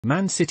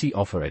Man City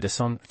offer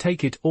Ederson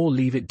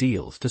take-it-or-leave-it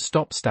deals to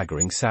stop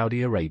staggering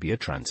Saudi Arabia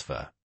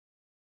transfer.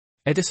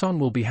 Ederson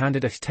will be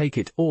handed a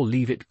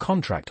take-it-or-leave-it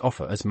contract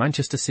offer as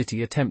Manchester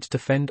City attempt to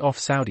fend off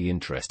Saudi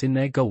interest in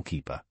their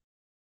goalkeeper.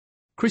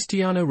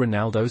 Cristiano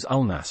Ronaldo's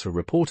Al-Nassr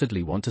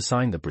reportedly want to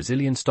sign the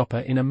Brazilian stopper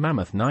in a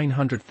mammoth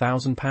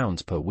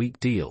 £900,000 per week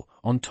deal,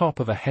 on top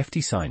of a hefty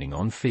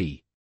signing-on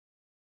fee.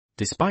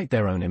 Despite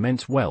their own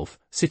immense wealth,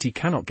 City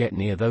cannot get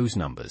near those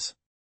numbers.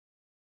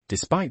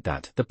 Despite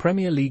that, the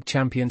Premier League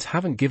champions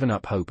haven't given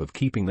up hope of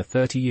keeping the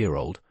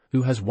 30-year-old,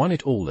 who has won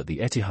it all at the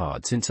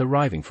Etihad since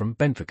arriving from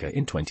Benfica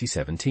in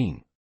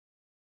 2017.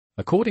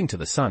 According to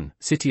The Sun,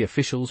 City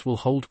officials will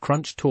hold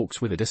crunch talks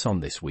with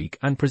Ederson this week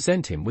and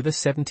present him with a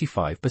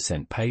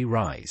 75% pay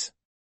rise.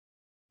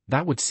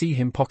 That would see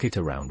him pocket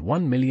around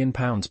 £1 million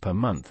per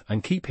month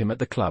and keep him at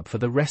the club for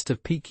the rest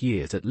of peak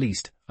years at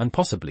least, and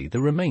possibly the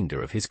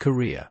remainder of his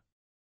career.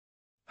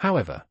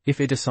 However, if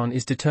Ederson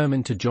is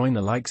determined to join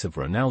the likes of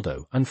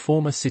Ronaldo and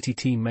former City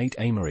teammate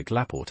Aymeric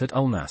Laporte at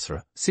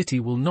Al-Nassr,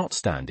 City will not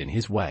stand in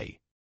his way.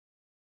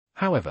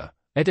 However,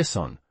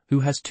 Ederson,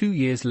 who has 2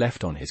 years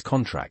left on his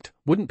contract,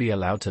 wouldn't be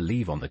allowed to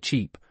leave on the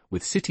cheap,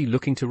 with City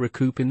looking to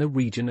recoup in the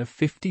region of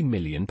 £50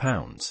 million.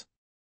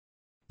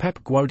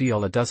 Pep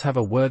Guardiola does have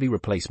a worthy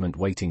replacement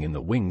waiting in the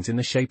wings in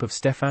the shape of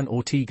Stefan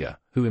Ortega,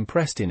 who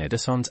impressed in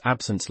Ederson's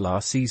absence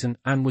last season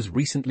and was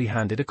recently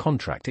handed a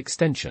contract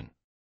extension.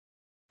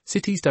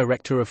 City's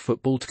director of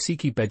football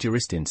Txiki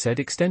Begiristain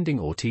said extending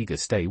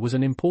Ortega's stay was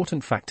an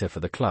important factor for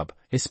the club,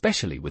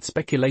 especially with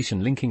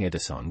speculation linking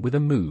Ederson with a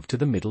move to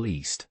the Middle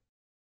East.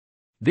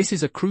 "This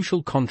is a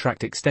crucial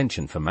contract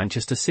extension for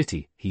Manchester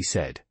City," he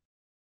said.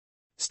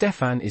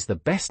 "Stefan is the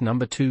best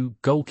number 2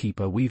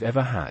 goalkeeper we've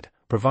ever had,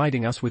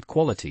 providing us with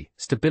quality,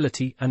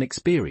 stability and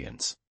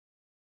experience.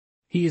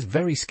 He is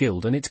very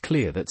skilled and it's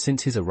clear that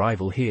since his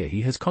arrival here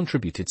he has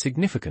contributed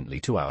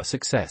significantly to our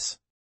success."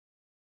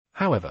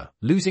 However,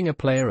 losing a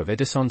player of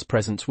Ederson's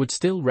presence would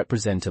still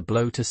represent a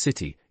blow to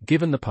City,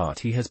 given the part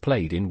he has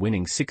played in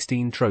winning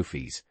 16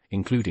 trophies,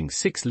 including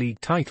 6 league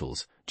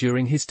titles,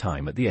 during his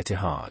time at the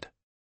Etihad.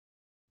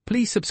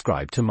 Please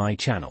subscribe to my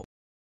channel.